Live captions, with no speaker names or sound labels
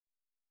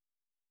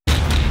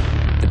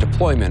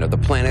deployment of the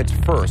planet's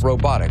first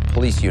robotic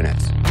police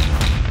units.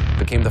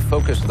 Became the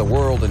focus of the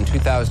world in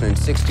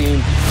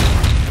 2016.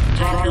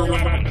 Drop your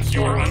weapons.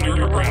 You're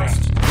under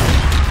arrest.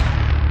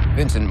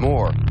 Vincent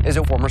Moore is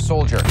a former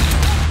soldier.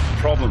 The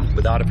problem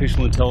with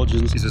artificial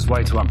intelligence is it's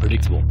way too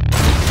unpredictable.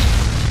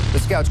 The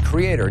Scout's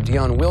creator,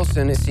 Dion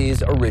Wilson,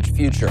 sees a rich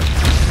future.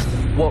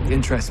 What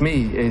interests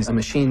me is a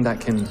machine that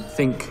can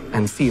think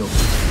and feel.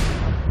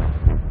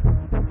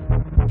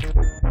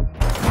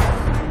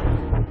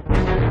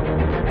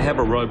 I have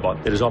a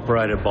robot that is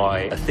operated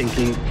by a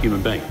thinking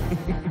human being.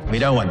 We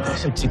don't want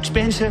this. It's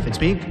expensive, it's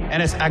big,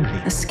 and it's ugly.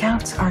 The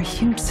Scouts are a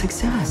huge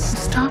success.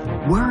 Stop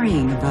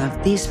worrying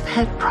about these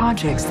pet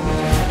projects.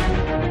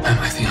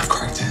 I think I've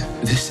cracked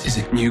it. This is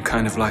a new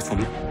kind of life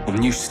form, a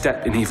new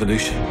step in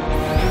evolution.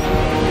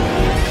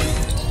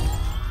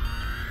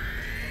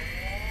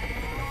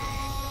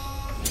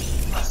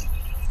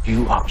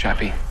 You are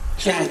Chappie.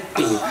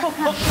 Chappie.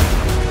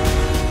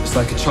 It's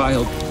like a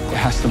child. It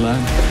has to learn.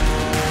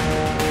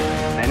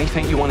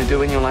 Anything you want to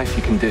do in your life,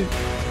 you can do.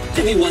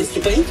 Chappie wants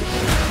to paint.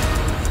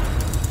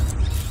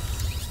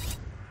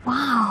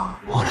 Wow.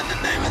 What in the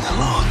name of the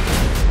Lord?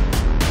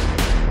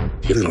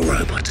 Killing a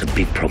robot's a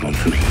big problem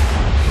for me.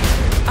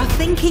 A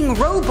thinking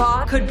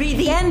robot could be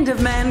the end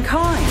of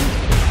mankind.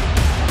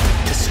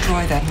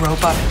 Destroy that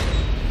robot.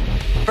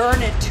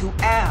 Burn it to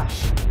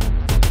ash.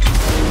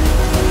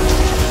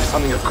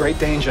 Something of great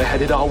danger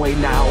headed our way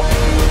now.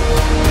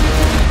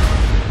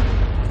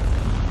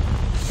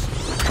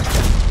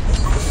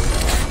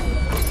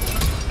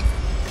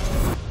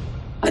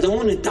 I don't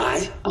want to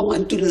die. I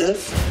want to live.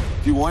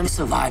 If you want to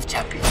survive,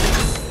 Chappie,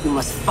 you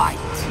must fight.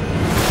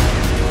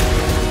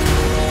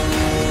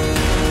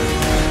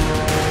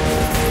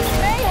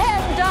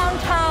 Mayhem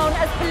downtown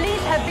as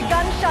police have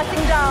begun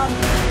shutting down.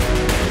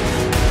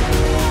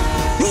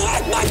 You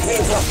hurt my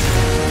people.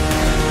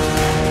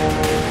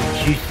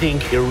 You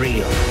think you're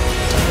real?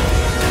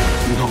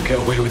 You don't get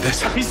away with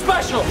this. He's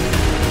special!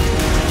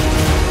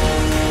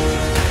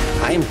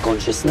 I am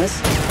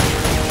consciousness.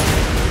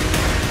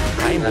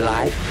 I am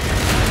alive.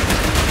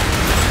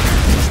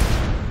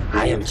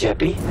 I am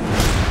Chappie.